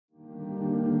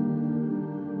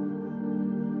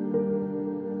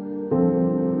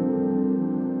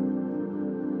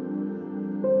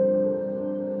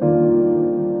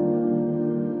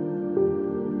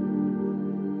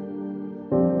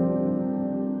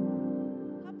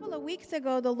weeks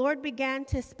ago, the Lord began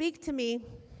to speak to me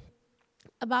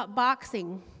about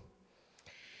boxing.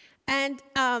 And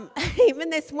even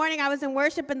this morning, I was in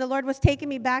worship, and the Lord was taking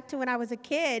me back to when I was a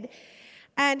kid.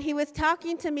 And he was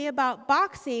talking to me about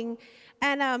boxing.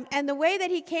 And the way that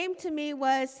he came to me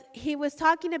was he was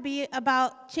talking to me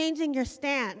about changing your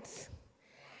stance.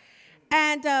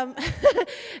 And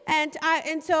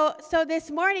so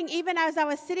this morning, even as I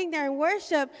was sitting there in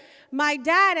worship, my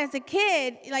dad, as a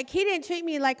kid, like, he didn't treat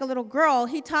me like a little girl.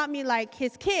 He taught me like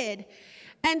his kid.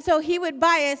 And so he would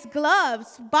buy us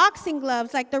gloves, boxing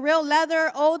gloves, like the real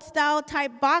leather, old style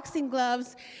type boxing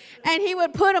gloves. And he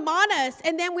would put them on us.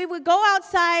 And then we would go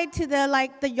outside to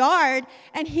the yard,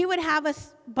 and he would have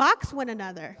us box one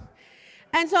another.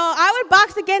 And so I would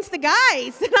box against the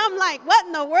guys. And I'm like, what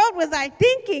in the world was I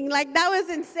thinking? Like, that was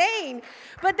insane.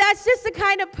 But that's just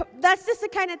the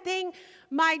kind of thing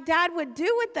my dad would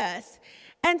do with us.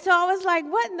 And so I was like,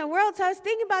 what in the world? So I was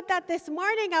thinking about that this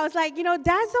morning. I was like,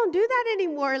 dads don't do that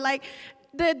anymore. Like,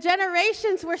 the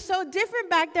generations were so different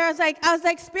back there. I was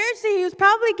like, spiritually, he was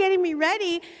probably getting me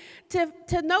ready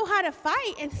to know how to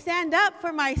fight and stand up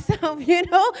for myself,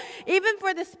 even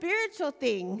for the spiritual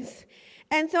things.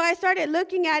 And so I started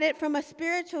looking at it from a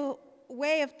spiritual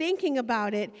way of thinking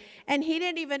about it. And he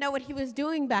didn't even know what he was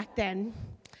doing back then.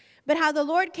 But how the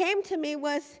Lord came to me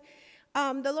was,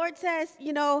 the Lord says,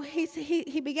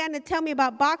 he began to tell me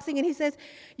about boxing, and he says,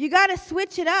 you got to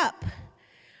switch it up.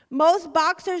 Most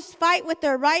boxers fight with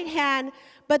their right hand,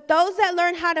 but those that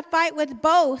learn how to fight with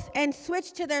both and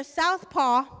switch to their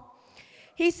southpaw,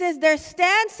 he says their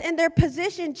stance and their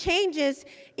position changes,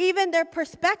 even their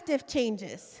perspective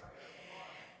changes.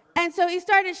 And so he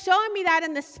started showing me that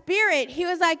in the spirit. He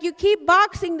was like, you keep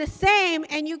boxing the same,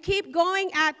 and you keep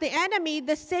going at the enemy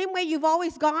the same way you've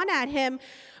always gone at him.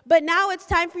 But now it's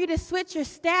time for you to switch your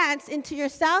stance into your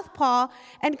southpaw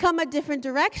and come a different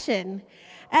direction.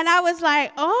 And I was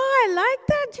like, oh, I like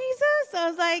that, Jesus. I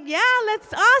was like, yeah,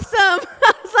 that's awesome.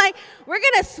 I was like, we're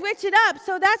going to switch it up.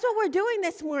 So that's what we're doing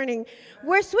this morning.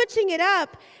 We're switching it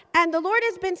up. And the Lord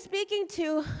has been speaking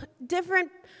to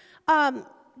different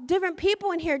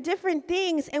people in here, different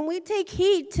things, and we take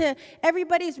heed to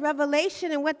everybody's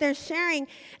revelation and what they're sharing.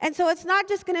 And so it's not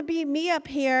just going to be me up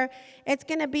here. It's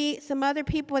going to be some other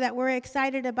people that we're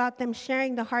excited about them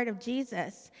sharing the heart of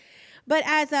Jesus. But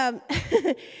as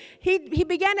he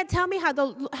began to tell me how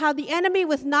the enemy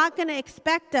was not going to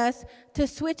expect us to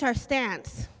switch our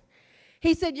stance.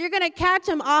 He said, you're going to catch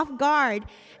him off guard,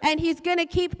 and he's going to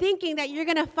keep thinking that you're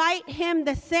going to fight him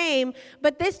the same,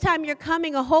 but this time you're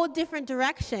coming a whole different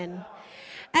direction.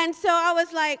 And so I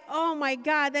was like, oh, my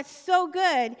God, that's so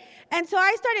good. And so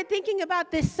I started thinking about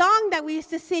this song that we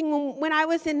used to sing when I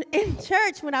was in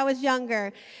church when I was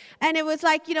younger. And it was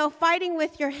like, fighting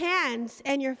with your hands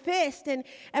and your fist and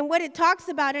what it talks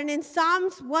about. And in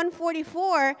Psalms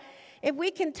 144, if we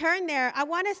can turn there, I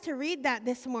want us to read that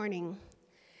this morning.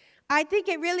 I think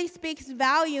it really speaks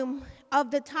volume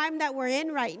of the time that we're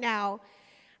in right now.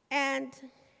 And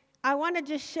I want to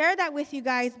just share that with you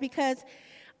guys, because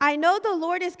I know the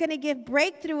Lord is going to give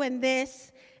breakthrough in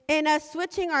this, in us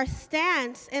switching our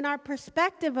stance and our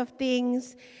perspective of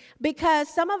things, because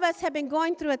some of us have been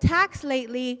going through attacks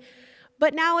lately,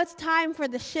 but now it's time for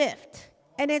the shift.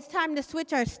 And it's time to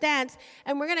switch our stance,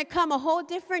 and we're going to come a whole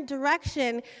different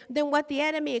direction than what the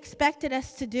enemy expected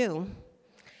us to do.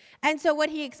 And so what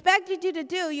he expected you to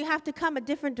do, you have to come a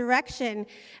different direction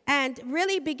and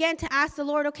really begin to ask the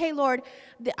Lord, okay, Lord,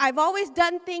 I've always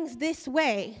done things this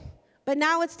way, but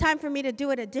now it's time for me to do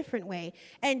it a different way.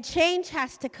 And change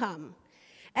has to come.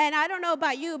 And I don't know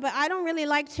about you, but I don't really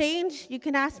like change. You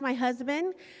can ask my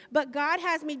husband. But God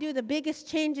has me do the biggest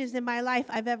changes in my life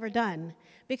I've ever done,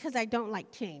 because I don't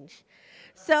like change.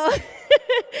 So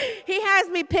he has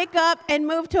me pick up and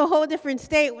move to a whole different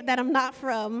state that I'm not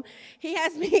from. He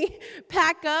has me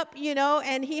pack up,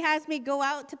 and he has me go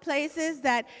out to places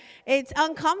that it's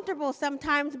uncomfortable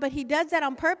sometimes, but he does that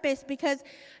on purpose, because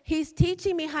he's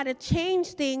teaching me how to change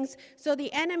things so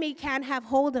the enemy can't have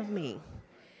hold of me.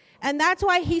 And that's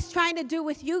why he's trying to do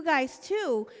with you guys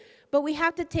too, but we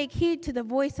have to take heed to the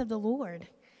voice of the Lord.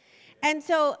 And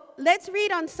so let's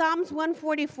read on Psalms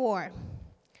 144.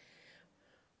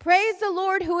 Praise the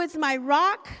Lord, who is my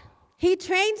rock. He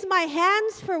trains my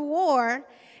hands for war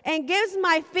and gives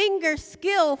my fingers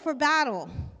skill for battle.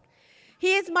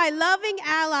 He is my loving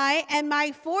ally and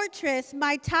my fortress,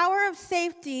 my tower of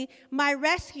safety, my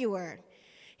rescuer.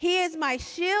 He is my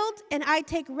shield, and I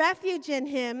take refuge in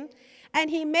him,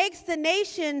 and he makes the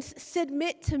nations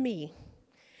submit to me.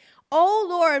 Oh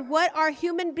Lord, what are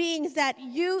human beings that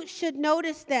you should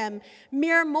notice them,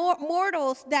 mere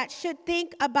mortals that should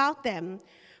think about them?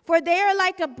 For they are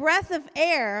like a breath of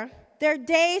air. Their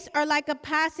days are like a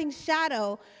passing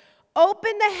shadow.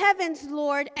 Open the heavens,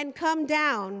 Lord, and come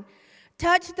down.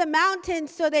 Touch the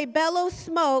mountains so they bellow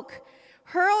smoke.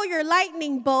 Hurl your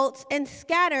lightning bolts and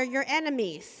scatter your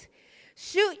enemies.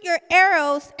 Shoot your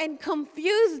arrows and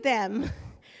confuse them.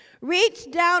 Reach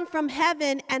down from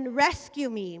heaven and rescue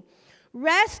me.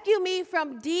 Rescue me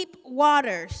from deep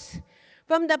waters,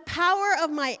 from the power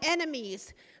of my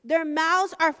enemies. Their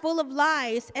mouths are full of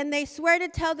lies, and they swear to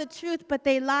tell the truth, but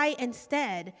they lie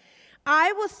instead.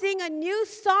 I will sing a new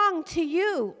song to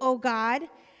you, O God.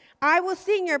 I will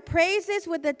sing your praises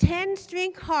with a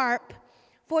 10-string harp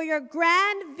for your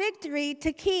grand victory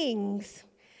to kings.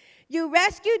 You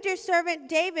rescued your servant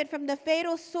David from the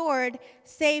fatal sword.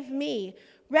 Save me.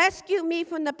 Rescue me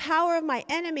from the power of my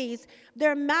enemies.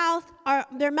 Their mouths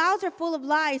are full of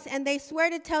lies, and they swear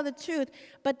to tell the truth,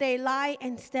 but they lie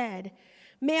instead.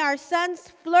 May our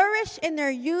sons flourish in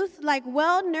their youth like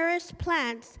well-nourished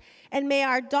plants, and may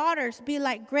our daughters be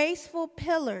like graceful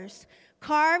pillars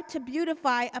carved to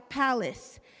beautify a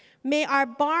palace. May our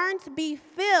barns be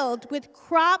filled with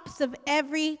crops of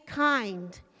every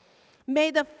kind.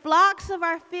 May the flocks of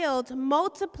our fields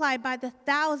multiply by the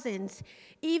thousands,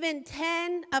 even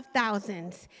 10 of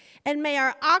thousands. And may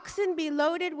our oxen be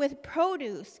loaded with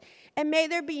produce. And may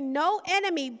there be no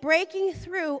enemy breaking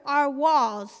through our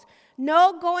walls,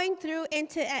 no going through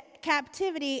into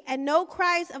captivity, and no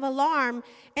cries of alarm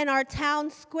in our town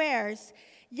squares.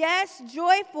 Yes,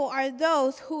 joyful are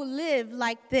those who live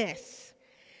like this.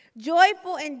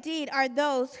 Joyful indeed are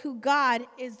those who God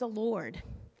is the Lord.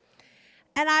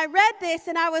 And I read this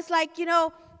and I was like,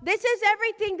 this is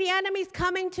everything the enemy's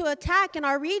coming to attack in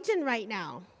our region right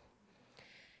now.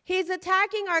 He's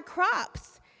attacking our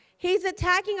crops. He's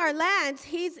attacking our lands.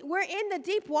 We're in the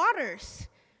deep waters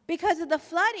because of the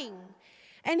flooding.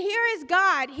 And here is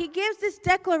God. He gives this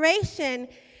declaration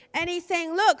and he's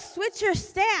saying, look, switch your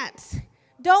stance.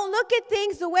 Don't look at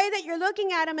things the way that you're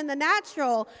looking at them in the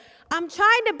natural. I'm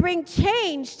trying to bring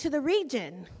change to the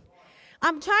region.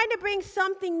 I'm trying to bring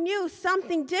something new,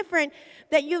 something different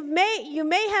that you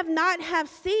may have not have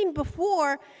seen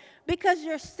before because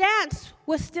your stance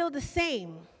was still the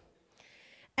same.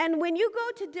 And when you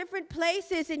go to different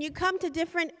places and you come to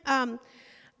different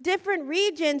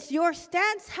regions, your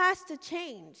stance has to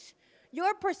change.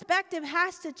 Your perspective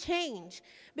has to change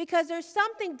because there's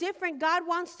something different God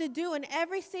wants to do in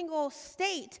every single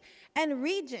state and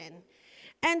region.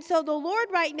 And so the Lord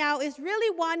right now is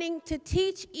really wanting to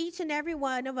teach each and every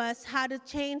one of us how to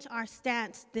change our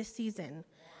stance this season.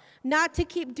 Not to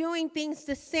keep doing things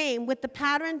the same with the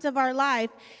patterns of our life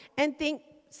and think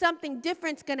something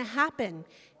different's going to happen.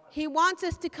 He wants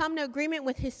us to come to agreement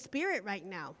with his Spirit right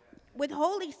now, with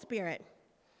Holy Spirit.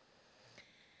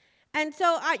 And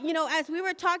so, as we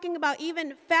were talking about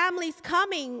even families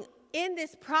coming in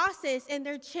this process and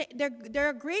they're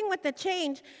agreeing with the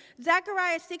change,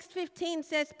 Zechariah 6:15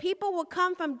 says, people will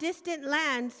come from distant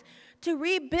lands to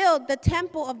rebuild the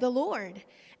temple of the Lord.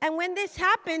 And when this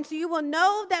happens, you will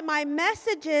know that my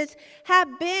messages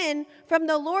have been from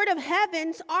the Lord of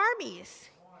heaven's armies.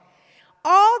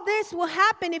 All this will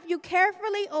happen if you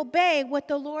carefully obey what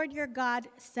the Lord your God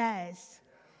says.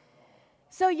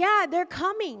 So yeah, they're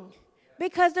coming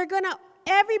because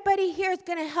everybody here is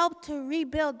going to help to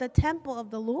rebuild the temple of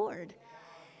the Lord.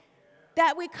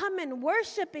 That we come and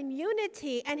worship in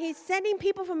unity, and he's sending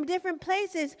people from different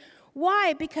places.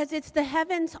 Why? Because it's the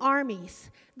heaven's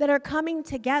armies that are coming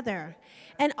together.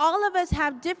 And all of us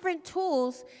have different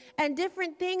tools and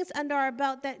different things under our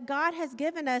belt that God has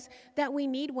given us that we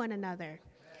need one another.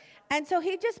 And so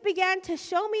he just began to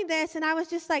show me this, and I was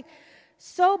just like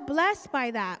so blessed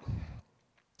by that.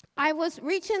 I was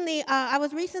recently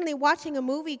watching a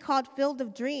movie called Field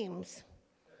of Dreams.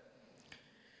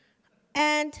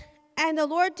 And the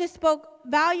Lord just spoke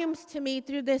volumes to me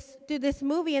through this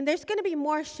movie. And there's going to be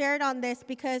more shared on this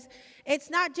because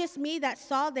it's not just me that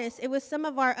saw this. It was some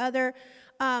of our other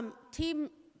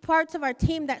parts of our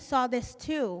team that saw this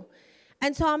too.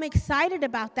 And so I'm excited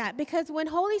about that because when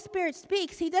Holy Spirit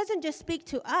speaks, he doesn't just speak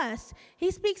to us.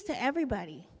 He speaks to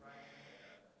everybody.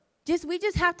 We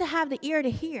just have to have the ear to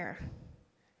hear.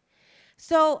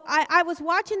 So I was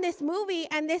watching this movie,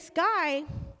 and this guy,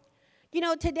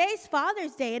 today's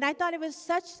Father's Day, and I thought it was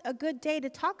such a good day to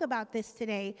talk about this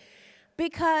today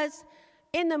because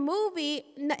in the movie,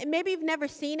 maybe you've never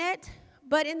seen it,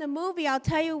 but in the movie, I'll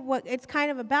tell you what it's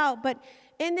kind of about. But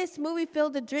in this movie,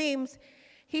 Field of Dreams,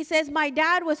 he says, my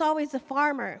dad was always a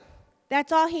farmer.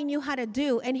 That's all he knew how to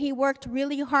do, and he worked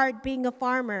really hard being a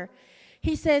farmer.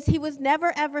 He says he was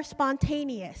never, ever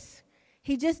spontaneous.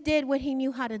 He just did what he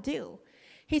knew how to do.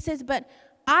 He says, but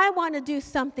I want to do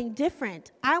something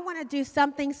different. I want to do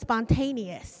something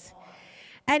spontaneous.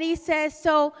 And he says,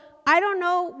 so I don't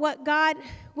know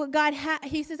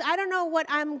he says, I don't know what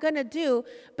I'm going to do,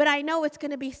 but I know it's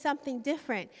going to be something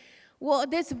different. Well,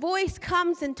 this voice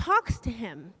comes and talks to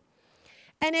him.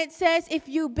 And it says, if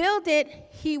you build it,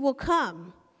 he will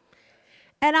come.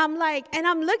 And I'm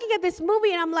looking at this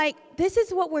movie and I'm like, this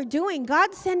is what we're doing.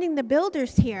 God's sending the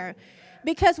builders here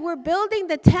because we're building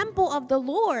the temple of the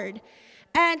Lord.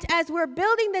 And as we're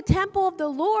building the temple of the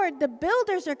Lord, the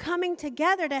builders are coming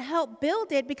together to help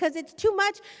build it because it's too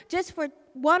much just for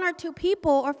 1 or 2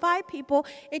 people or 5 people.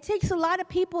 It takes a lot of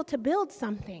people to build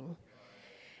something.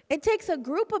 It takes a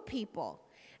group of people.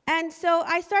 And so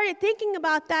I started thinking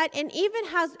about that, and even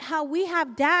how we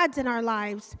have dads in our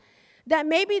lives, that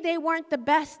maybe they weren't the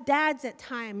best dads at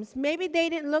times. Maybe they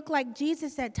didn't look like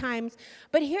Jesus at times.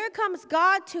 But here comes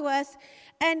God to us,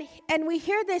 and we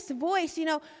hear this voice. You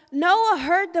know, Noah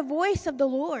heard the voice of the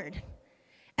Lord.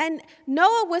 And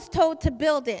Noah was told to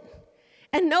build it.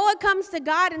 And Noah comes to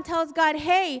God and tells God,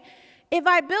 hey, if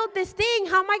I build this thing,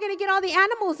 how am I going to get all the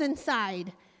animals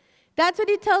inside? That's what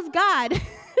he tells God.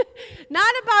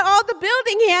 Not about all the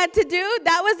building he had to do.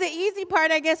 That was the easy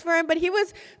part, I guess, for him. But he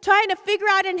was trying to figure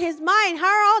out in his mind, how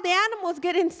are all the animals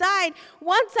get inside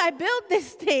once I build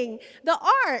this thing, the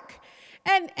ark?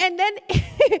 And then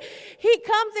he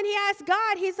comes and he asks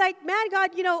God, he's like, man,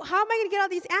 God, you know, how am I going to get all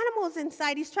these animals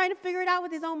inside? He's trying to figure it out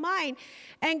with his own mind.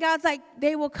 And God's like,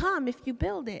 they will come if you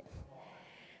build it.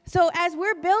 So as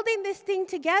we're building this thing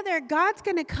together, God's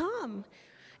going to come.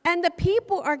 And the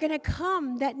people are going to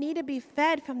come that need to be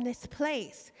fed from this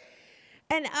place.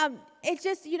 And it's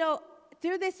just, you know,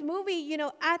 through this movie, you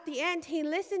know, at the end, he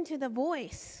listened to the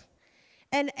voice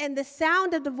and the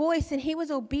sound of the voice, and he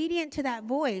was obedient to that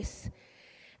voice.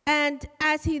 And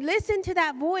as he listened to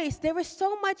that voice, there was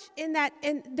so much in that,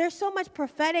 and there's so much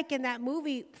prophetic in that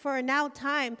movie for a now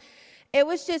time. It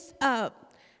was just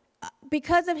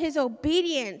because of his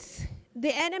obedience,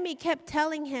 the enemy kept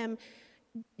telling him,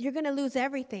 you're going to lose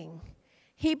everything.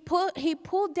 He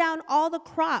pulled down all the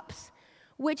crops,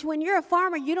 which when you're a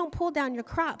farmer, you don't pull down your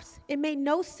crops. It made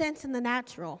no sense in the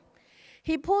natural.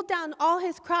 He pulled down all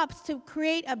his crops to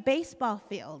create a baseball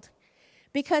field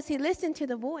because he listened to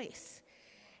the voice.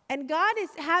 And God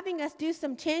is having us do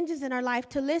some changes in our life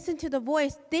to listen to the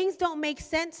voice. Things don't make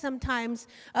sense sometimes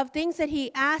of things that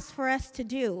he asks for us to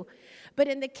do. But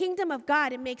in the kingdom of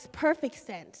God, it makes perfect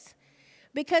sense.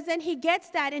 Because then he gets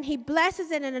that and he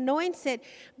blesses it and anoints it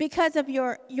because of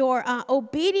your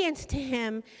obedience to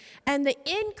him. And the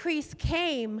increase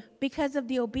came because of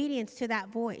the obedience to that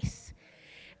voice.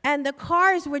 And the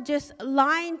cars were just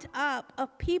lined up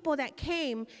of people that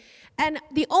came. And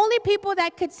the only people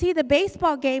that could see the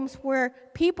baseball games were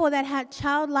people that had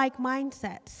childlike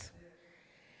mindsets.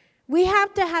 We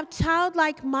have to have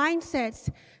childlike mindsets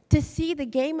to see the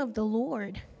game of the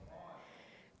Lord.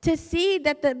 To see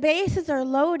that the bases are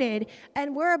loaded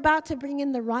and we're about to bring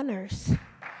in the runners.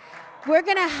 We're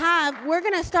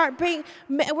gonna start the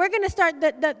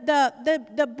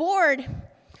board,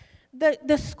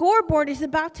 the scoreboard is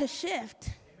about to shift.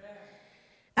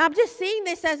 I'm just seeing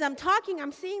this as I'm talking.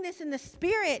 I'm seeing this in the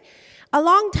spirit. A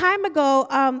long time ago,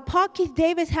 Paul Keith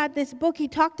Davis had this book. He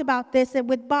talked about this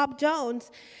with Bob Jones.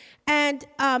 And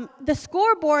the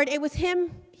scoreboard, it was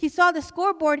him. He saw the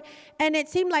scoreboard, and it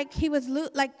seemed like he was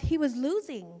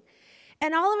losing.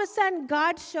 And all of a sudden,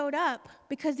 God showed up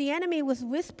because the enemy was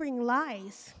whispering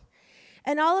lies.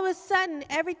 And all of a sudden,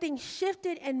 everything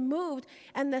shifted and moved,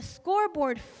 and the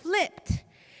scoreboard flipped.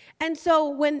 And so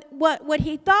when what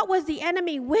he thought was the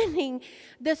enemy winning,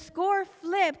 the score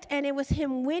flipped, and it was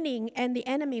him winning, and the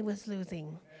enemy was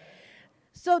losing.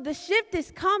 So the shift is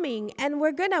coming, and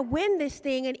we're going to win this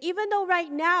thing. And even though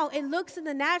right now it looks in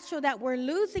the natural that we're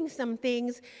losing some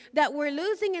things, that we're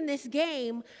losing in this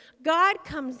game, God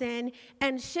comes in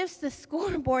and shifts the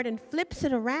scoreboard and flips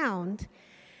it around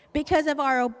because of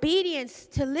our obedience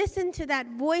to listen to that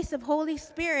voice of Holy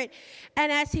Spirit.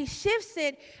 And as he shifts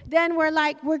it, then we're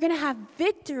going to have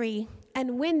victory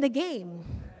and win the game.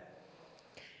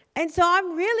 And so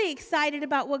I'm really excited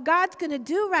about what God's going to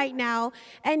do right now.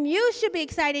 And you should be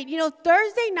excited. You know,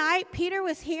 Thursday night, Peter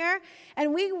was here,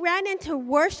 and we ran into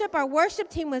worship. Our worship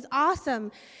team was awesome.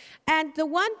 And the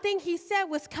one thing he said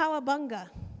was cowabunga.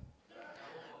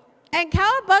 And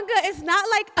cowabunga is not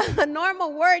like a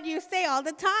normal word you say all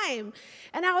the time.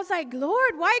 And I was like,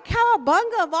 Lord, why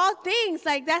cowabunga of all things?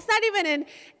 Like, that's not even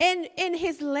in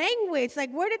his language.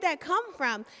 Like, where did that come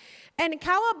from? And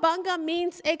cowabunga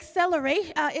means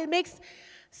acceleration. It makes,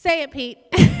 say it, Pete.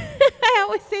 I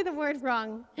always say the word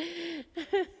wrong.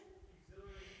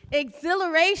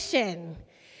 Exhilaration.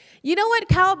 You know what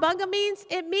cowabunga means?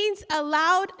 It means a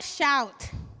loud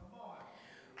shout.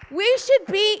 We should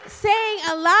be saying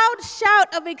a loud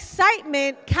shout of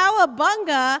excitement,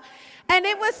 cowabunga, and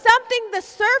it was something the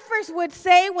surfers would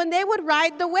say when they would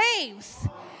ride the waves.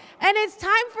 And it's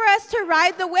time for us to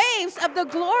ride the waves of the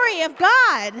glory of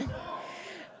God.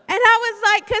 And I was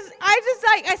like, because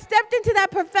I stepped into that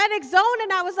prophetic zone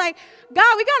and I was like,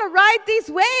 God, we got to ride these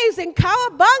waves in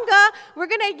cowabunga. We're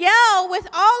going to yell with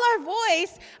all our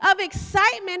voice of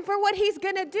excitement for what he's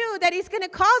going to do, that he's going to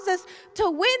cause us to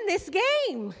win this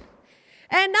game.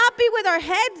 And not be with our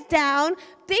heads down,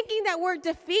 thinking that we're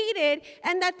defeated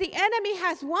and that the enemy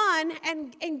has won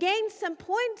and gained some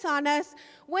points on us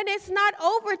when it's not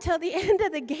over till the end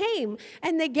of the game.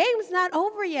 And the game's not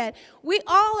over yet. We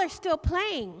all are still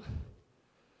playing.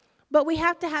 But we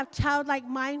have to have childlike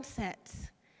mindsets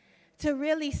to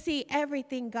really see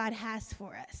everything God has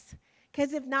for us.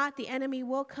 Because if not, the enemy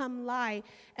will come lie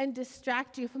and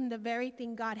distract you from the very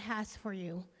thing God has for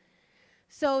you.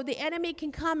 So the enemy can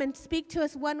come and speak to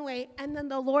us one way, and then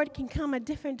the Lord can come a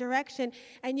different direction,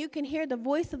 and you can hear the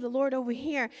voice of the Lord over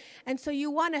here. And so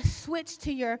you want to switch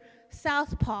to your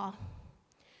southpaw,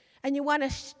 and you want to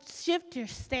shift your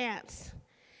stance,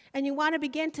 and you want to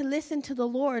begin to listen to the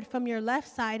Lord from your left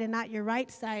side and not your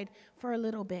right side for a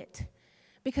little bit.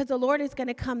 Because the Lord is going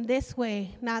to come this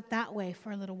way, not that way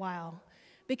for a little while,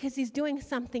 because he's doing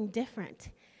something different.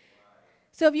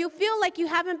 So if you feel like you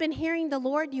haven't been hearing the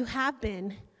Lord, you have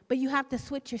been, but you have to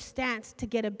switch your stance to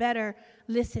get a better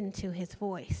listen to his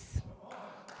voice.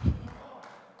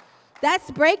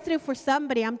 That's breakthrough for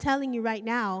somebody, I'm telling you right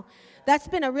now. That's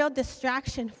been a real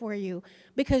distraction for you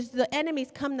because the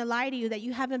enemy's come to lie to you that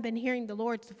you haven't been hearing the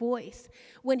Lord's voice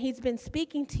when he's been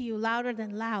speaking to you louder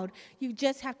than loud. You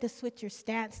just have to switch your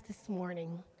stance this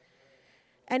morning.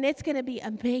 And it's going to be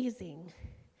amazing.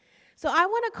 So I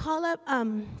want to call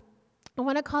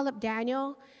up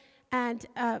Daniel, and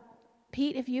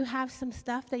Pete, if you have some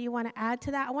stuff that you want to add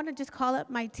to that, I want to just call up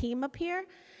my team up here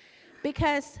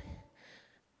because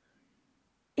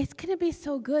it's going to be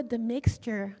so good. The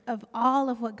mixture of all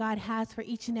of what God has for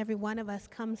each and every one of us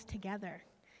comes together.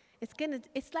 It's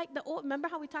like the oil. Remember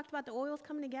how we talked about the oils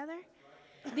coming together?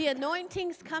 The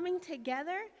anointings coming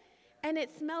together, and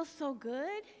it smells so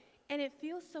good, and it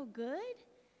feels so good.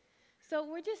 So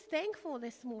we're just thankful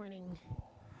this morning.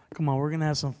 Come on, we're going to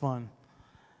have some fun.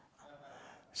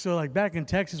 So, like, back in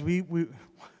Texas, why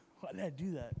did I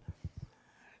do that?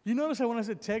 You notice how when I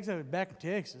said Texas, I was back in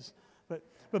Texas.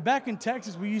 But back in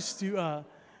Texas, we used to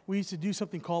do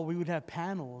something called, we would have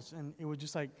panels, and it was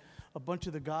just like a bunch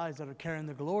of the guys that are carrying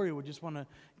the glory would just want to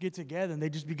get together, and they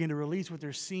just begin to release what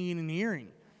they're seeing and hearing,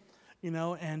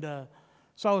 and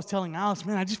so I was telling Alice,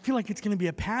 man, I just feel like it's going to be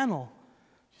a panel.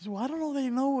 She said, well, I don't know, they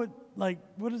know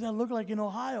what does that look like in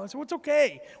Ohio? I said, well, it's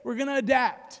okay. We're going to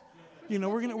adapt.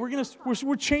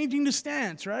 We're changing the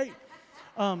stance, right?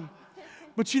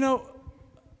 But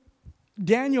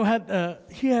Daniel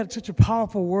had such a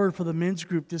powerful word for the men's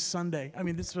group this Sunday.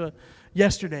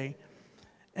 Yesterday.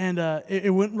 And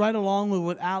it went right along with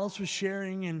what Alice was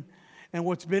sharing and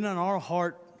what's been on our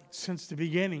heart since the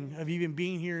beginning of even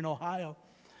being here in Ohio.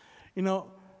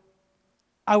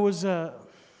 I was,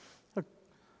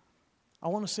 I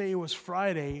want to say it was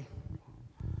Friday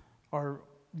or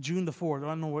June the 4th. I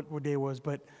don't know what day it was,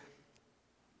 but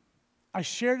I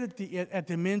shared at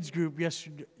the men's group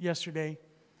yesterday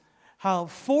how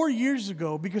 4 years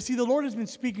ago, because see, the Lord has been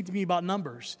speaking to me about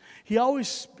numbers.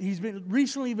 He's been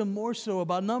recently even more so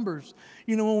about numbers.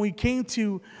 When we came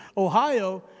to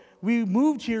Ohio, we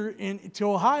moved here to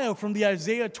Ohio from the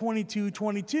Isaiah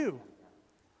 22:22.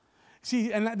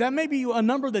 See, and that may be a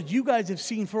number that you guys have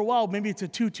seen for a while. Maybe it's the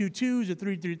 222s, the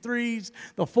 333s,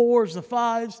 the 4s, the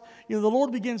 5s. The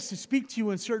Lord begins to speak to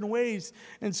you in certain ways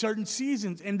in certain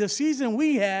seasons. And the season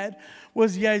we had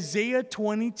was the Isaiah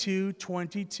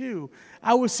 22:22.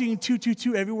 I was seeing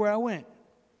 222 everywhere I went.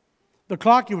 The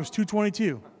clock, it was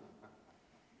 222.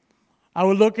 I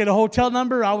would look at a hotel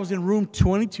number, I was in room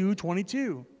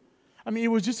 2222. It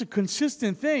was just a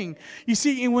consistent thing. You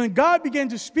see, and when God began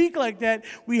to speak like that,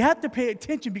 we have to pay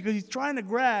attention because he's trying to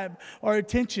grab our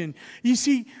attention. You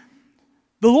see,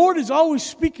 the Lord is always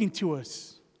speaking to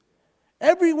us.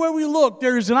 Everywhere we look,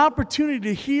 there is an opportunity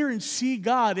to hear and see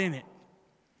God in it.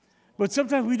 But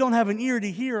sometimes we don't have an ear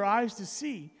to hear or eyes to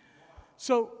see.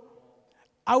 So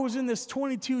I was in this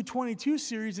 22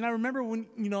 series, and I remember when,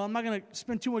 I'm not going to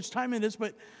spend too much time in this,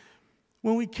 but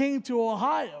when we came to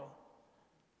Ohio,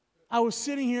 I was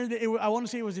sitting here, I want to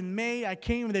say it was in May. I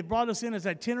came and they brought us in as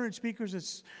itinerant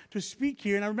speakers to speak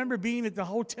here. And I remember being at the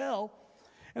hotel.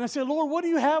 And I said, Lord, what do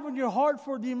you have in your heart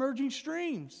for the emerging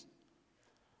streams?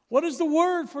 What is the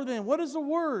word for them? What is the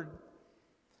word?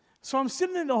 So I'm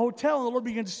sitting in the hotel, and the Lord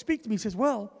began to speak to me. He says,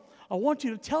 well, I want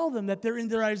you to tell them that they're in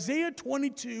their Isaiah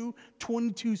 22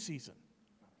 season.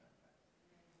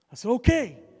 I said,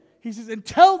 okay. He says, and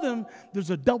tell them there's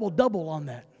a double on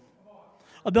that.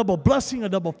 A double blessing, a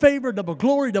double favor, double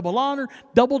glory, double honor,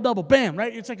 double. Bam,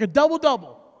 right? It's like a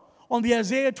double on the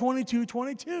Isaiah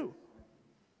 22.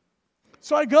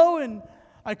 So I go and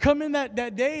I come in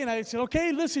that day and I said,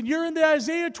 okay, listen, you're in the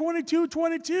Isaiah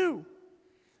 22.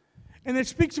 And it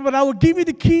speaks about, I will give you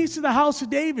the keys to the house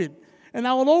of David, and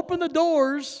I will open the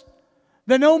doors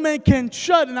that no man can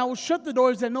shut, and I will shut the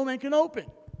doors that no man can open.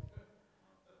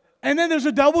 And then there's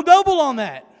a double on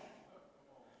that.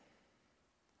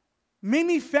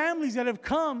 Many families that have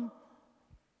come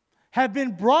have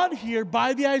been brought here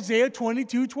by the Isaiah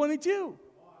 22.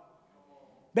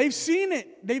 They've seen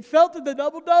it. They've felt it, the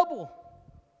double.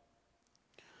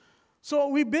 So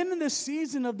we've been in this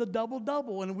season of the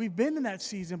double, and we've been in that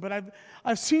season, but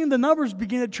I've seen the numbers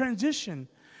begin to transition.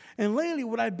 And lately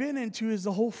what I've been into is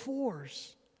the whole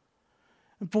fours.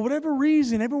 And for whatever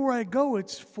reason, everywhere I go,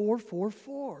 it's 4.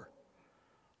 44,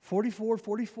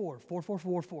 44,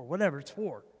 4444, whatever, it's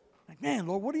 4. Like, man,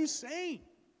 Lord, what are you saying?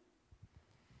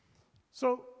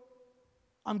 So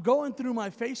I'm going through my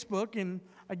Facebook, and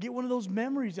I get one of those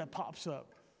memories that pops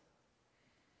up.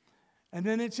 And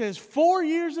then it says, 4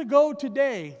 years ago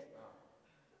today,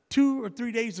 2 or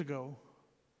 3 days ago,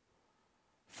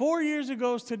 4 years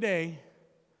ago today,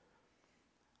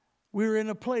 we were in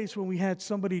a place when we had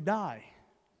somebody die.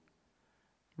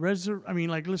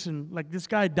 Like this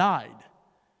guy died.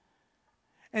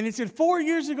 And it said 4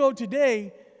 years ago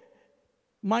today,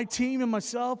 my team and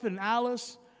myself and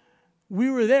Alice, we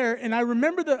were there, and I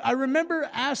remember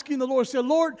asking the Lord, I said,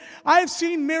 Lord, I've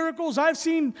seen miracles, I've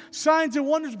seen signs and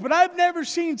wonders, but I've never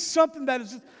seen something that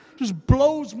just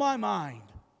blows my mind.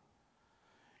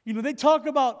 You know, they talk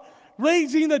about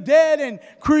raising the dead and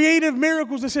creative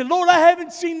miracles. I said, Lord, I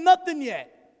haven't seen nothing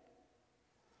yet.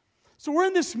 So we're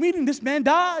in this meeting, this man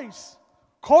dies.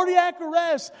 Cardiac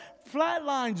arrest,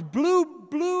 flatlines, blue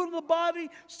in the body,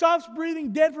 stops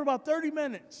breathing, dead for about 30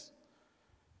 minutes.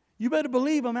 You better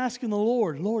believe I'm asking the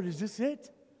Lord, is this it?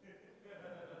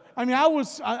 I mean,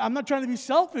 I'm not trying to be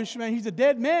selfish, man. He's a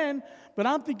dead man, but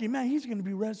I'm thinking, man, he's going to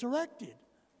be resurrected.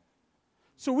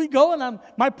 So we go, and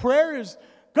my prayer is,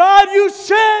 God, you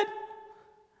said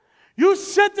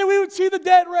that we would see the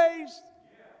dead raised.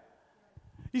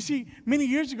 You see, many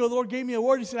years ago, the Lord gave me a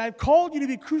word. He said, I've called you to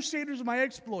be crusaders of my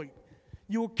exploit.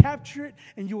 You will capture it,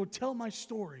 and you will tell my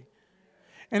story.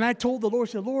 And I told the Lord,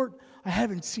 I said, Lord, I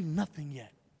haven't seen nothing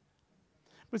yet.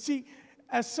 But see,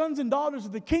 as sons and daughters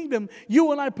of the kingdom,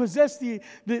 you and I possess the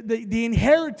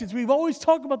inheritance. We've always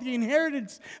talked about the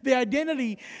inheritance, the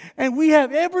identity, and we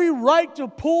have every right to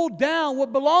pull down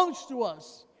what belongs to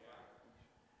us.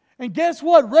 And guess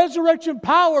what? Resurrection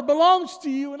power belongs to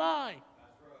you and I.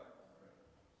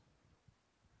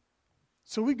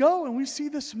 So we go and we see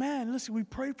this man. Listen, we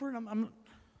pray for him.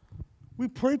 We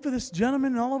pray for this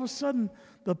gentleman, and all of a sudden,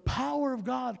 the power of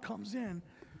God comes in.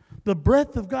 The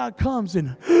breath of God comes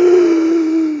in,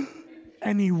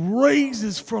 and he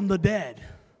raises from the dead.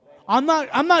 I'm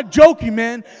not joking,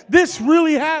 man. This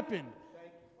really happened.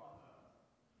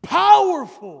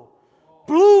 Powerful.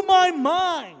 Blew my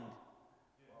mind.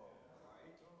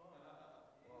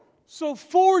 So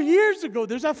 4 years ago,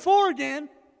 there's that 4 again.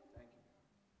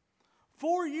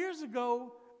 4 years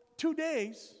ago, 2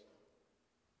 days,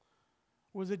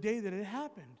 was the day that it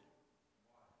happened.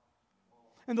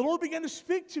 And the Lord began to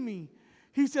speak to me.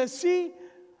 He says, see,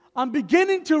 I'm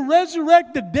beginning to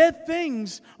resurrect the dead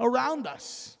things around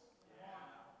us.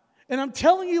 And I'm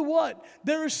telling you what,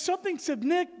 there is something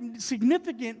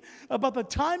significant about the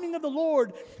timing of the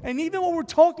Lord. And even when we're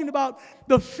talking about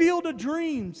the field of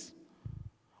dreams,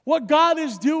 what God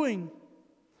is doing,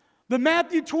 the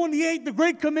Matthew 28, the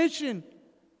Great Commission,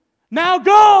 now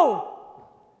go.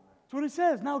 That's what it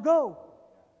says, now go.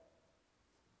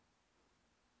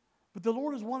 But the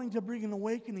Lord is wanting to bring an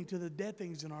awakening to the dead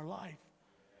things in our life.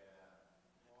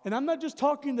 And I'm not just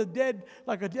talking the dead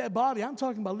like a dead body. I'm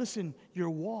talking about, listen, your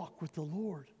walk with the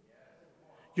Lord.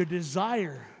 Your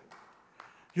desire.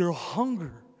 Your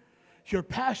hunger. Your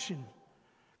passion.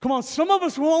 Come on, some of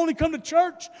us will only come to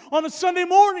church on a Sunday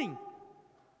morning.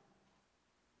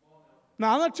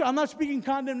 Now, I'm not speaking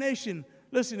condemnation.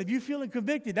 Listen, if you're feeling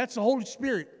convicted, that's the Holy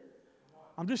Spirit.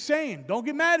 I'm just saying, don't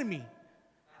get mad at me.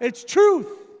 It's truth.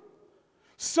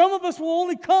 Some of us will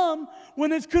only come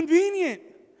when it's convenient.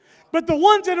 But the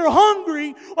ones that are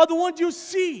hungry are the ones you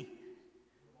see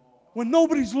when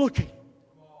nobody's looking.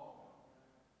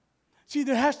 See,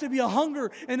 there has to be a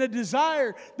hunger and a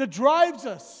desire that drives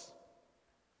us.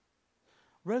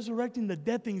 Resurrecting the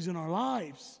dead things in our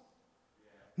lives.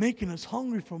 Making us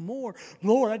hungry for more.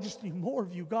 Lord, I just need more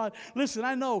of you, God. Listen,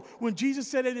 I know when Jesus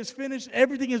said it is finished,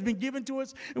 everything has been given to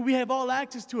us and we have all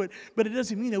access to it. But it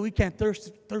doesn't mean that we can't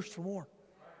thirst for more.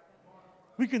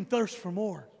 We can thirst for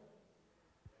more.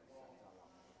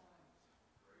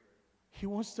 He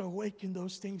wants to awaken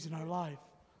those things in our life.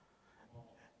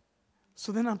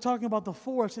 So then I'm talking about the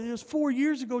 4. I said, it was 4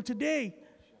 years ago today.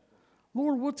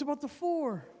 Lord, what's about the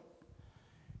 4?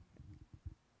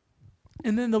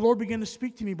 And then the Lord began to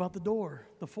speak to me about the door.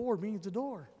 The 4 means the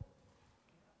door.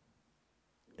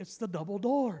 It's the double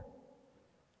door.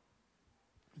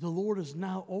 The Lord is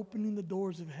now opening the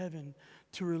doors of heaven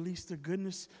to release the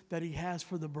goodness that He has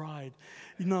for the bride.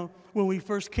 You know, when we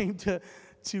first came to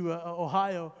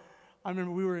Ohio, I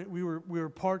remember we were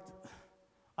parked.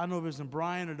 I don't know if it was in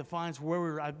Bryan or Defiance, where we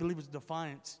were. I believe it was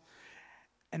Defiance.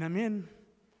 And I'm in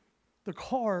the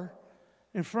car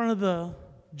in front of the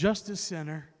Justice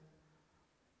Center.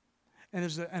 And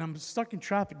I'm stuck in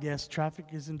traffic. Yes, traffic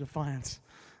is in Defiance.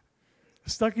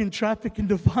 Stuck in traffic in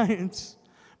Defiance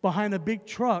behind a big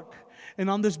truck.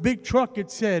 And on this big truck it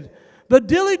said, "The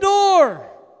Dilly Door."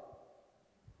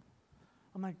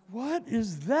 I'm like, what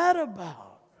is that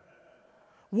about?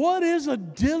 What is a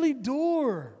dilly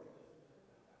door?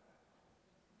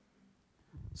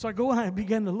 So I go and I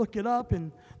began to look it up,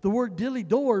 and the word dilly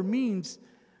door means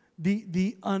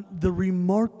the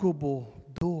remarkable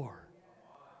door.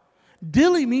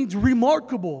 Dilly means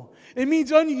remarkable. It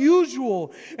means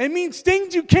unusual. It means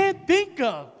things you can't think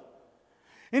of.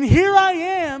 And here I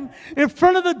am in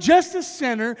front of the Justice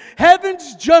Center,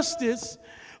 heaven's justice,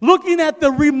 looking at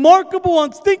the remarkable,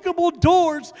 unthinkable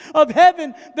doors of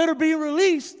heaven that are being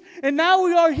released. And now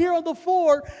we are here on the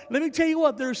 4. Let me tell you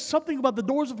what, there's something about the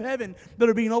doors of heaven that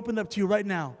are being opened up to you right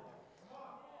now.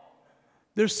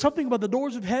 There's something about the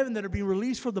doors of heaven that are being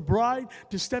released for the bride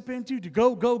to step into, to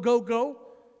go, go, go, go.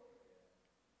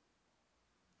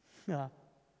 Yeah.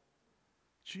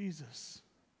 Jesus.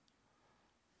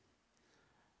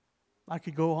 I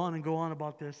could go on and go on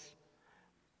about this.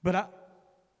 But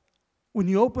when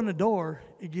you open a door,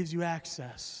 it gives you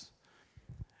access.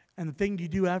 And the thing you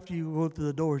do after you go through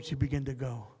the door is you begin to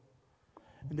go.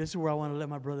 And this is where I want to let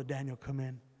my brother Daniel come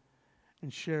in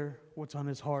and share what's on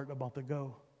his heart about the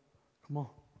go. Come on.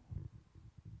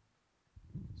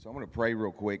 So I'm going to pray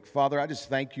real quick. Father, I just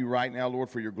thank you right now, Lord,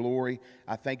 for your glory.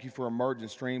 I thank you for emerging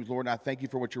streams, Lord. And I thank you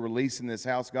for what you're releasing in this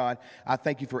house, God. I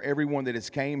thank you for everyone that has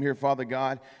came here, Father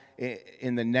God.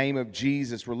 In the name of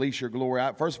Jesus, release your glory.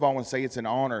 First of all, I want to say it's an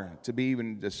honor to be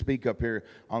even to speak up here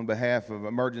on behalf of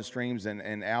Emerging Streams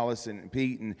and Alice and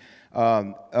Pete. And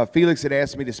Felix had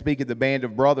asked me to speak at the Band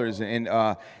of Brothers. And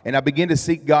I began to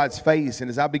seek God's face. And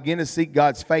as I began to seek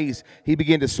God's face, He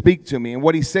began to speak to me. And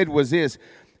what He said was this.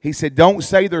 He said, don't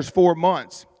say there's 4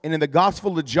 months. And in the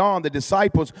Gospel of John, the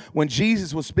disciples, when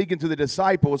Jesus was speaking to the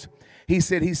disciples, they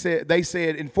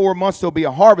said, in 4 months there'll be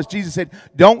a harvest. Jesus said,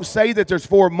 don't say that there's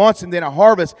 4 months and then a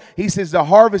harvest. He says, the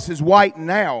harvest is white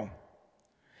now.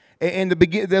 And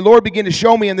the Lord began to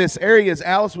show me in this area as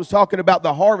Alice was talking about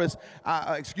the harvest.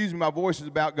 Excuse me, my voice is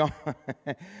about gone.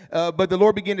 But the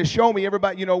Lord began to show me,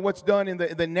 everybody, you know, what's done in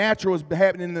the natural is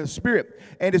happening in the spirit.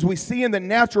 And as we see in the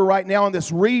natural right now in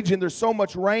this region, there's so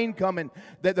much rain coming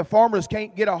that the farmers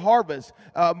can't get a harvest.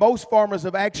 Most farmers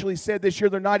have actually said this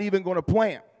year they're not even going to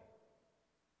plant.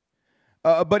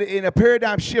 But in a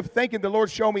paradigm shift thinking, the Lord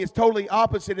showed me it's totally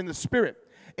opposite in the spirit.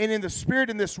 And in the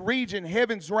spirit in this region,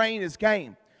 heaven's rain has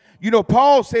came. You know,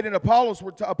 Paul said in Apollos,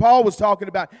 Paul was talking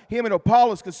about him and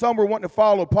Apollos because some were wanting to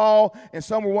follow Paul and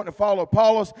some were wanting to follow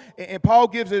Apollos. And Paul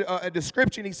gives a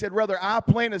description. He said, whether I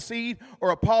plant a seed or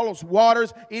Apollos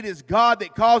waters, it is God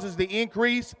that causes the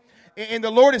increase. And the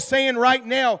Lord is saying right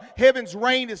now, heaven's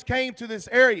rain has came to this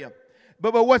area.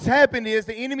 But what's happened is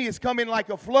the enemy has come in like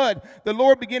a flood. The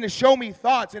Lord began to show me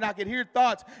thoughts, and I could hear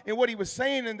thoughts in what He was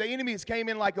saying, and the enemy came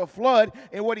in like a flood.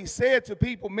 And what He said to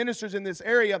people, ministers in this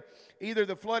area, either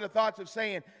the flood of thoughts of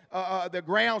saying the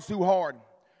ground's too hard,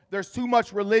 there's too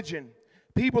much religion,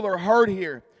 people are hurt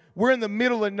here, we're in the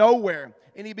middle of nowhere.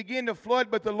 And he began to flood,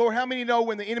 but the Lord, how many know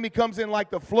when the enemy comes in like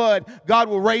the flood, God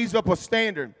will raise up a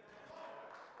standard?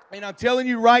 And I'm telling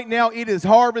you right now, it is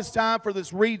harvest time for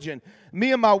this region.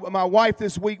 Me and my wife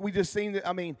this week, we just seen that,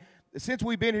 I mean, since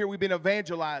we've been here, we've been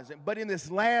evangelizing. But in this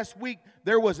last week,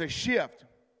 there was a shift.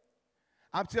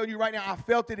 I'm telling you right now, I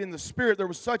felt it in the spirit. There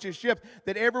was such a shift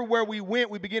that everywhere we went,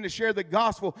 we began to share the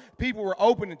gospel. People were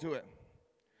opening to it.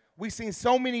 We've seen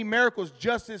so many miracles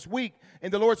just this week.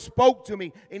 And the Lord spoke to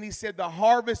me, and He said, the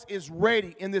harvest is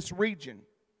ready in this region.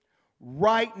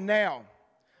 right now.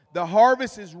 The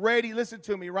harvest is ready. Listen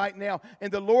to me right now. And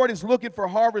the Lord is looking for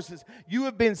harvests. You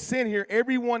have been sent here.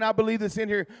 Everyone I believe that's in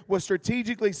here was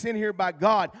strategically sent here by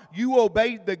God. You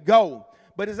obeyed the go.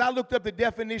 But as I looked up the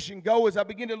definition, go, as I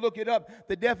begin to look it up,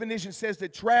 the definition says to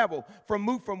travel,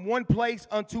 move from one place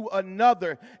unto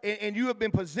another. And you have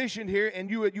been positioned here, and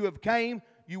you have came.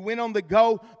 You went on the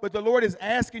go, but the Lord is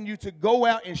asking you to go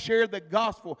out and share the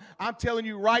gospel. I'm telling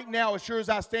you right now, as sure as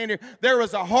I stand here, there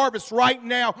is a harvest right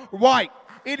now, right.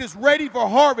 It is ready for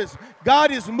harvest.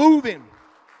 God is moving.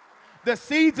 The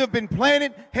seeds have been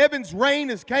planted. Heaven's rain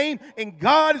has came, and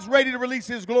God is ready to release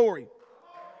His glory.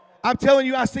 I'm telling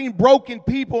you, I've seen broken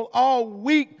people all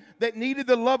week that needed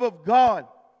the love of God.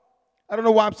 I don't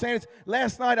know why I'm saying this.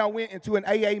 Last night I went into an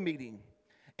AA meeting,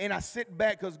 and I sit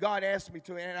back because God asked me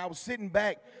to, and I was sitting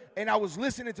back, and I was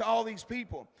listening to all these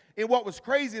people. And what was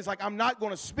crazy is, like, I'm not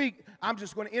going to speak. I'm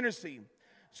just going to intercede.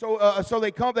 So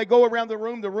they go around the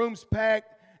room's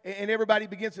packed, and everybody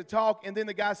begins to talk, and then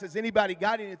the guy says, anybody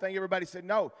got anything? Everybody said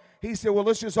no. He said, well,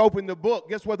 let's just open the book.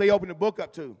 Guess what they opened the book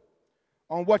up to?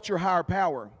 On what's your higher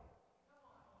power?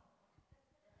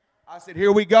 I said,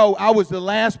 here we go. I was the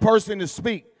last person to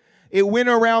speak. It went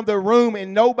around the room,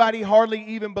 and nobody hardly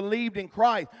even believed in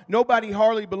Christ. Nobody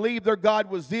hardly believed their God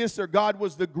was this, their God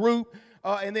was the group.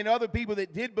 And then other people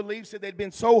that did believe said they'd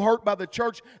been so hurt by the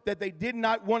church that they did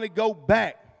not want to go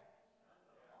back.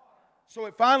 So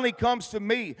it finally comes to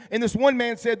me. And this one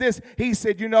man said this. He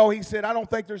said, I don't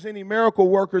think there's any miracle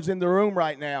workers in the room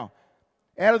right now.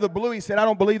 Out of the blue, he said, I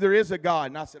don't believe there is a God.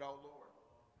 And I said, oh, Lord.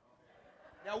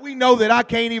 Now, we know that I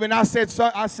can't even, I said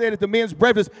at the men's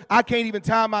breakfast, I can't even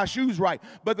tie my shoes right.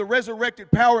 But the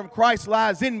resurrected power of Christ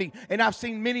lies in me, and I've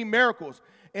seen many miracles.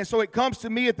 And so it comes to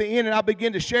me at the end, and I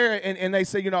begin to share it, and they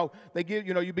say,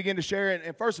 you begin to share it.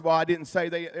 And first of all, I didn't say,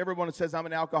 everyone says I'm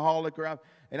an alcoholic,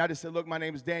 and I just said, look, my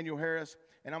name is Daniel Harris.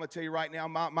 And I'm going to tell you right now,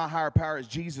 my higher power is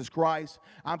Jesus Christ.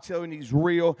 I'm telling you, He's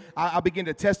real. I begin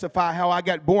to testify how I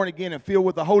got born again and filled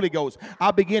with the Holy Ghost.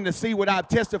 I begin to see what I've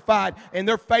testified, and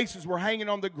their faces were hanging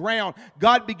on the ground.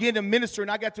 God began to minister, and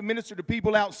I got to minister to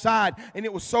people outside, and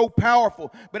it was so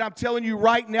powerful. But I'm telling you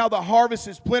right now, the harvest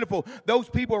is plentiful. Those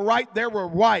people right there were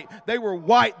white. They were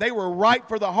white. They were ripe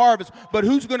for the harvest. But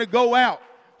who's going to go out?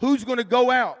 Who's going to go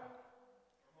out?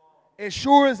 As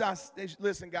sure as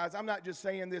listen, guys, I'm not just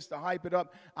saying this to hype it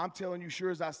up. I'm telling you,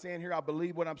 sure as I stand here, I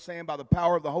believe what I'm saying by the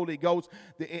power of the Holy Ghost.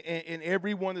 And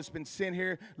everyone that's been sent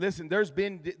here, listen, there's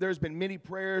been many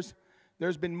prayers.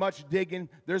 There's been much digging.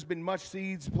 There's been much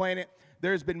seeds planted.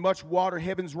 There's been much water.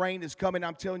 Heaven's rain is coming.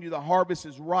 I'm telling you, the harvest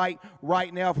is right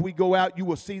now. If we go out, you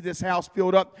will see this house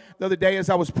filled up. The other day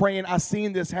as I was praying, I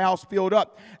seen this house filled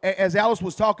up. As Alice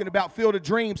was talking about Field of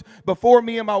Dreams, before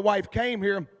me and my wife came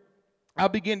here, I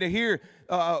began to hear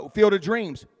Field of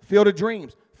Dreams, Field of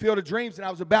Dreams, Field of Dreams, and I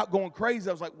was about going crazy.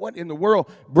 I was like, what in the world?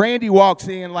 Brandy walks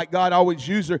in like God always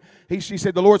used her. She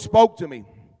said, the Lord spoke to me.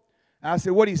 And I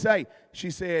said, what did He say? She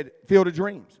said, Field of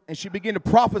Dreams. And she began to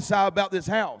prophesy about this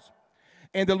house.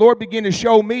 And the Lord began to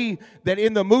show me that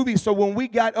in the movie, so when we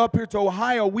got up here to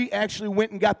Ohio, we actually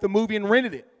went and got the movie and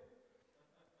rented it.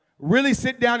 Really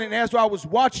sit down, and as I was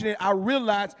watching it, I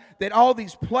realized that all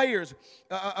these players,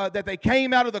 that they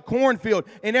came out of the cornfield,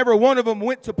 and every one of them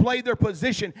went to play their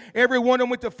position. Every one of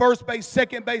them went to first base,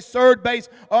 second base, third base,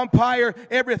 umpire,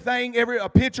 everything, a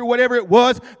pitcher, whatever it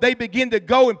was. They began to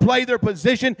go and play their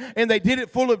position, and they did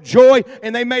it full of joy,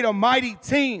 and they made a mighty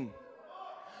team.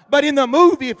 But in the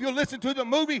movie, if you listen to the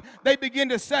movie, they begin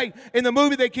to say, in the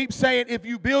movie they keep saying, if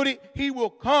you build it, He will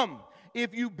come.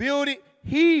 If you build it,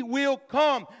 He will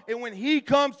come. And when He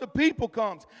comes, the people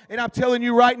comes. And I'm telling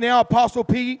you right now, Apostle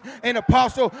Pete and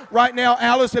Apostle right now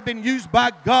Alice have been used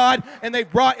by God, and they've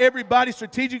brought everybody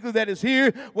strategically that is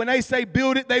here. When they say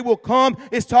build it, they will come.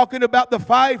 It's talking about the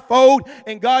fivefold,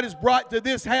 and God has brought to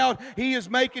this house. He's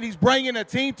bringing a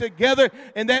team together,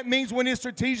 and that means when it's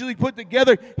strategically put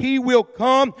together, He will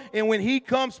come. And when He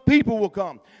comes, people will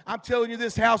come. I'm telling you,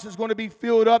 this house is going to be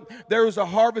filled up. There is a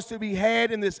harvest to be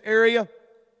had in this area.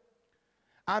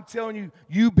 I'm telling you,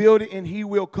 you build it and He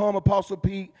will come. Apostle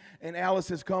Pete and Alice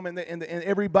has come, and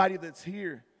everybody that's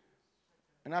here.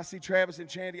 And I see Travis and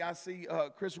Chandy. I see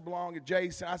Christopher Long and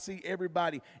Jason. I see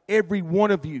everybody, every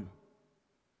one of you.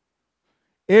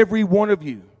 Every one of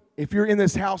you. If you're in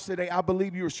this house today, I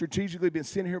believe you are strategically been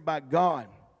sent here by God.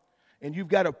 And you've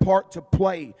got a part to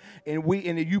play. And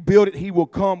if you build it, He will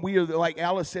come. We are, like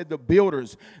Alice said, the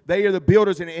builders. They are the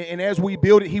builders. And as we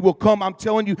build it, He will come. I'm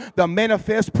telling you, the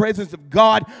manifest presence of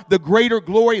God, the greater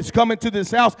glory is coming to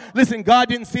this house. Listen, God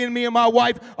didn't send me and my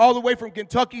wife all the way from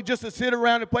Kentucky just to sit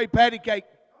around and play patty cake.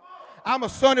 I'm a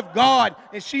son of God,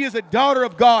 and she is a daughter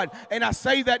of God. And I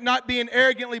say that not being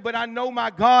arrogantly, but I know my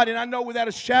God, and I know without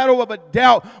a shadow of a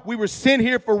doubt we were sent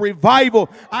here for revival.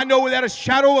 I know without a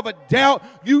shadow of a doubt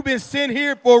you've been sent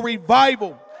here for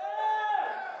revival.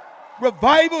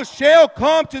 Revival shall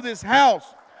come to this house.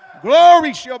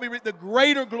 Glory shall be the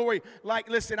greater glory. Like,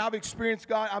 listen, I've experienced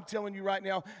God. I'm telling you right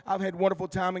now, I've had wonderful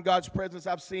time in God's presence.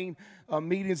 I've seen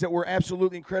meetings that were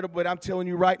absolutely incredible. But I'm telling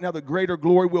you right now, the greater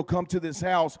glory will come to this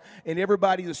house. And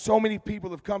everybody, there's so many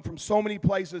people have come from so many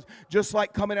places, just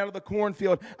like coming out of the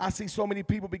cornfield. I see so many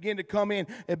people begin to come in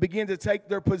and begin to take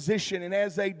their position. And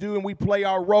as they do and we play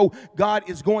our role, God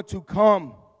is going to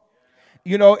come.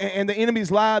 You know, and the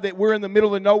enemy's lie that we're in the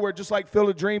middle of nowhere, just like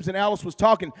Field of Dreams and Alice was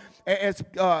talking. As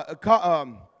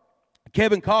Kevin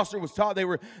Costner was taught,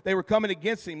 they were coming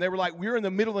against him. They were like, we're in the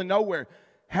middle of nowhere.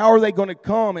 How are they going to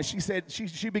come? And she said,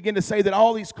 she began to say that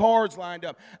all these cars lined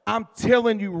up. I'm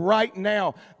telling you right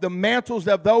now, the mantles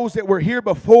of those that were here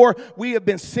before, we have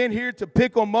been sent here to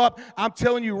pick them up. I'm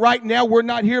telling you right now, we're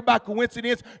not here by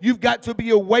coincidence. You've got to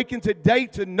be awakened today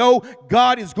to know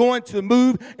God is going to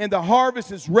move and the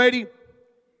harvest is ready.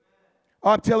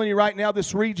 I'm telling you right now,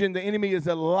 this region, the enemy is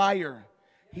a liar.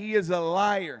 He is a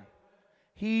liar.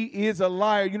 He is a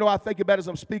liar. You know, I think about, as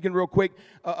I'm speaking real quick,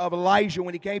 of Elijah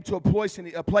when he came to a place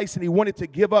and he wanted to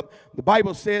give up. The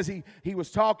Bible says he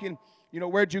was talking, you know,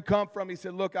 where'd you come from? He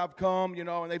said, look, I've come, you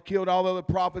know, and they've killed all the other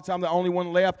prophets. I'm the only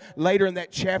one left. Later in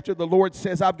that chapter, the Lord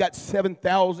says, I've got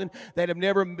 7,000 that have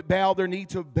never bowed their knee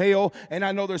to Baal. And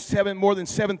I know there's more than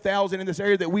 7,000 in this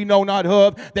area that we know not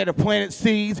of, that have planted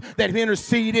seeds, that have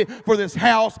interceded for this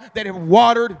house, that have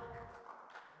watered.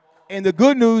 And the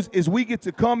good news is we get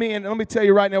to come in. And let me tell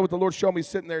you right now what the Lord showed me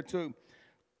sitting there too.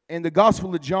 In the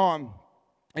Gospel of John,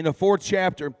 in the 4th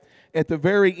chapter, at the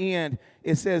very end,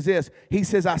 it says this. He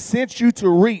says, I sent you to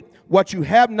reap what you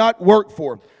have not worked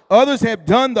for. Others have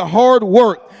done the hard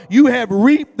work. You have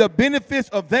reaped the benefits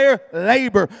of their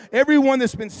labor. Everyone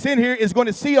that's been sent here is going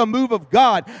to see a move of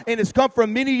God. And it's come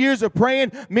from many years of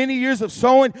praying, many years of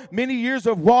sowing, many years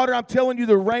of water. I'm telling you,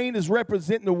 the rain is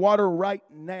representing the water right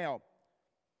now.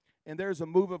 And there's a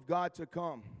move of God to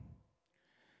come.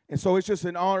 And so it's just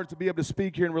an honor to be able to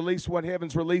speak here and release what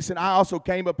heaven's releasing. I also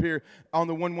came up here on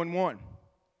the 111.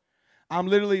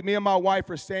 Me and my wife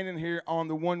are standing here on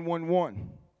the 111.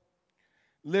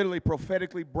 Literally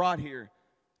prophetically brought here.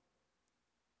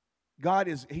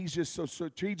 He's just so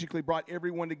strategically brought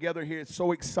everyone together here. It's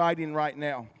so exciting right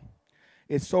now.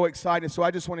 It's so exciting. So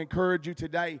I just want to encourage you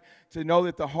today to know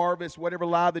that the harvest, whatever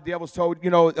lie the devil's told,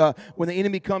 you know, when the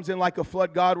enemy comes in like a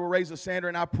flood, God will raise a standard.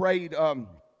 And I prayed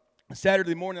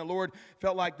Saturday morning, the Lord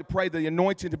felt like to pray the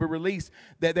anointing to be released,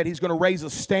 that He's going to raise a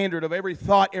standard of every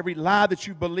thought, every lie that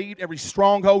you believed, every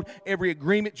stronghold, every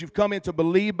agreement you've come in to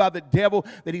believe by the devil,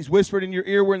 that he's whispered in your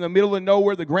ear. We're in the middle of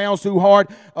nowhere. The ground's too hard.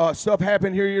 Stuff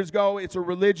happened here years ago. It's a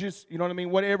religious, you know what I mean,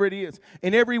 whatever it is.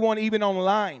 And everyone, even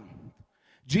online.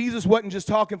 Jesus wasn't just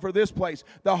talking for this place.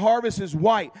 The harvest is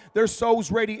white. There's souls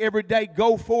ready every day.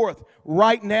 Go forth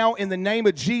right now in the name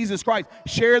of Jesus Christ.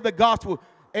 Share the gospel.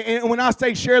 And when I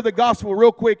say share the gospel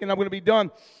real quick, and I'm going to be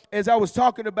done, as I was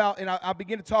talking about, and I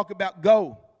began to talk about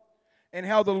go, and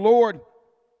how the Lord,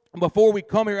 before we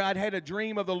come here, I'd had a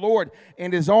dream of the Lord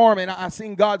and His arm, and I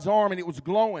seen God's arm, and it was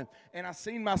glowing. And I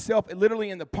seen myself literally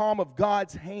in the palm of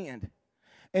God's hand.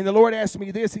 And the Lord asked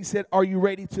me this. He said, are you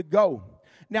ready to go?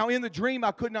 Now, in the dream,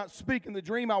 I could not speak. In the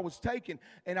dream, I was taken,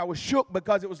 and I was shook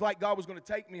because it was like God was going to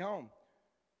take me home.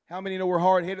 How many know we're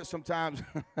hard-headed sometimes?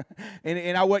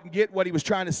 and I wouldn't get what He was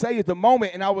trying to say at the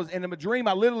moment. And I was in a dream,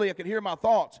 I could hear my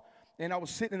thoughts. And I was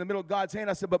sitting in the middle of God's hand.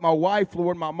 I said, but my wife,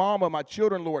 Lord, my mama, my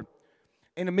children, Lord.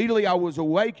 And immediately I was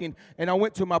awakened, and I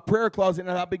went to my prayer closet,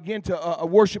 and I began to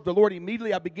worship the Lord.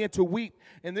 Immediately I began to weep,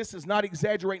 and this is not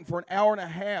exaggerating. For an hour and a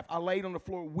half, I laid on the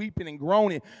floor weeping and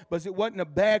groaning, but it wasn't a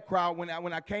bad cry. When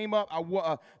I came up,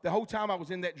 the whole time I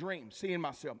was in that dream, seeing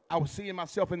myself. I was seeing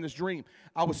myself in this dream.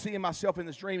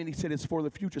 And He said, it's for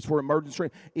the future. It's for emergency.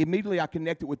 Immediately I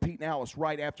connected with Pete and Alice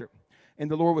right after, and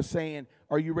the Lord was saying,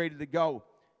 are you ready to go?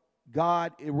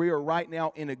 God, we are right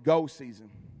now in a go season.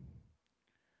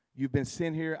 You've been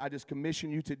sent here. I just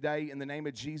commission you today in the name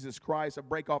of Jesus Christ. I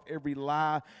break off every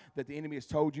lie that the enemy has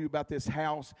told you about this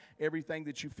house, everything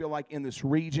that you feel like in this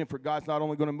region. For God's not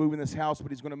only going to move in this house, but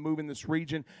He's going to move in this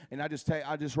region. And I just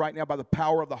right now, by the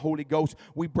power of the Holy Ghost,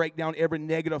 we break down every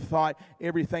negative thought,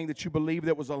 everything that you believe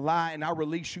that was a lie. And I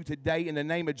release you today in the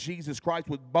name of Jesus Christ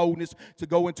with boldness to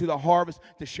go into the harvest,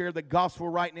 to share the gospel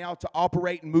right now, to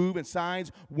operate and move in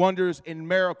signs, wonders, and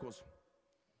miracles.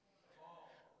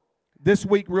 This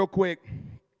week, real quick,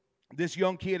 this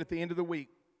young kid at the end of the week,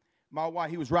 My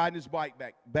wife, he was riding his bike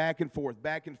back and forth,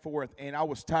 and I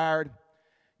was tired.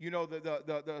 You know,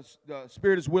 the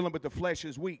spirit is willing, but the flesh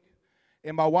is weak.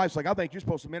 And my wife's like, I think you're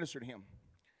supposed to minister to him.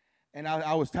 And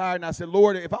I was tired, and I said,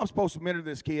 Lord, if I'm supposed to minister to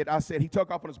this kid, I said, he took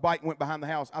off on his bike and went behind the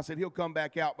house. I said, he'll come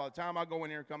back out. By the time I go in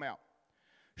there and come out.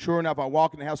 Sure enough, I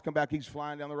walk in the house, come back, he's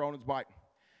flying down the road on his bike.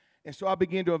 And so I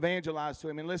began to evangelize to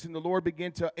him. And listen, the Lord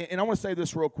began to, and I want to say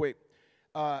this real quick.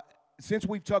 Since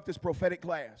we've took this prophetic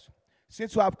class,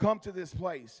 since I've come to this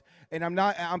place, and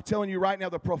I'm telling you right now,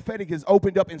 the prophetic has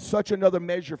opened up in such another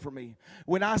measure for me.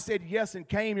 When I said yes and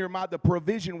came here, the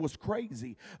provision was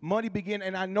crazy. Money began,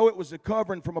 and I know it was a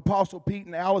covering from Apostle Pete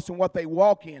and Alice and what they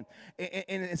walk in.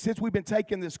 And since we've been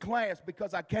taking this class,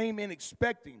 because I came in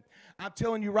expecting, I'm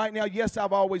telling you right now, yes,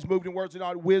 I've always moved in words and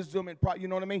all wisdom, and you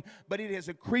know what I mean? But it has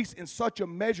increased in such a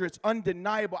measure, it's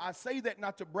undeniable. I say that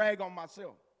not to brag on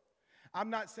myself. I'm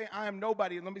not saying I am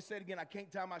nobody. And let me say it again, I can't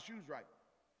tie my shoes right.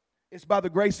 It's by the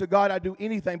grace of God I do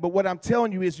anything. But what I'm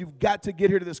telling you is you've got to get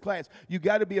here to this class. You've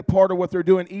got to be a part of what they're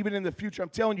doing, even in the future. I'm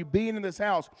telling you, being in this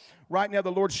house right now, the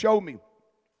Lord showed me.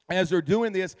 As they're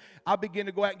doing this, I begin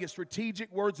to go out and get strategic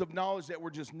words of knowledge that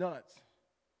were just nuts.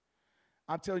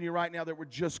 I'm telling you right now that were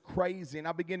just crazy. And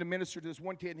I began to minister to this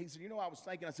one kid, and he said, you know, I was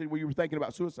thinking. I said, well, you were thinking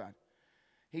about suicide.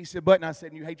 He said, but, and I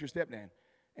said, and you hate your stepdad.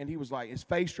 And he was like, his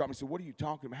face dropped. He said, what are you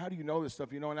talking about? How do you know this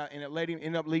stuff? You know, and it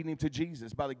ended up leading him to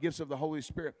Jesus by the gifts of the Holy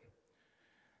Spirit.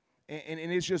 And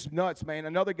it's just nuts, man.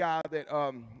 Another guy that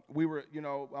I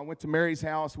went to Mary's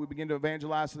house. We began to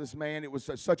evangelize to this man. It was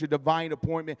such a divine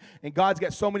appointment. And God's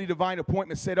got so many divine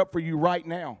appointments set up for you right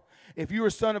now. If you're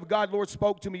a son of God, Lord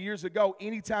spoke to me years ago,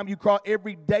 anytime you call,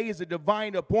 every day is a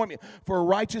divine appointment. For a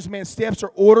righteous man's steps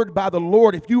are ordered by the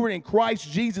Lord. If you were in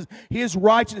Christ Jesus, his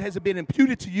righteousness has been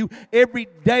imputed to you. Every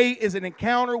day is an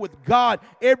encounter with God.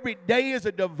 Every day is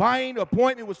a divine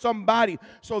appointment with somebody.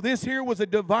 So this here was a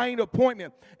divine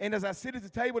appointment. And as I sit at the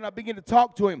table and I begin to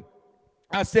talk to him,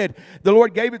 I said, the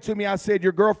Lord gave it to me. I said,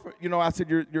 your girlfriend,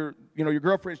 your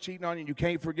girlfriend's cheating on you and you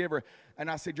can't forgive her. And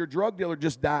I said, your drug dealer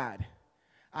just died.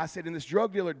 I said, and this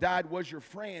drug dealer died was your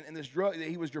friend, and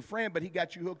he was your friend, but he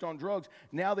got you hooked on drugs.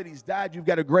 Now that he's died, you've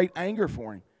got a great anger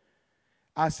for him.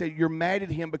 I said, you're mad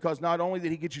at him because not only did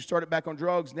he get you started back on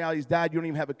drugs, now he's died, you don't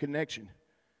even have a connection.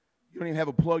 You don't even have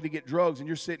a plug to get drugs, and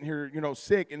you're sitting here,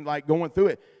 sick and like going through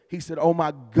it. He said, oh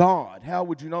my God, how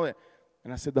would you know that?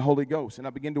 And I said, the Holy Ghost. And I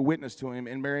began to witness to him,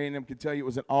 and Mary and him could tell you it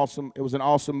was an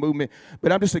awesome movement.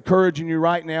 But I'm just encouraging you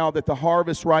right now that the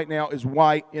harvest right now is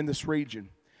white in this region.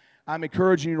 I'm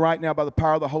encouraging you right now by the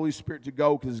power of the Holy Spirit to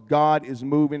go because God is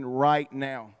moving right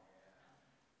now.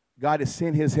 God has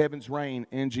sent his heaven's rain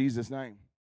in Jesus' name.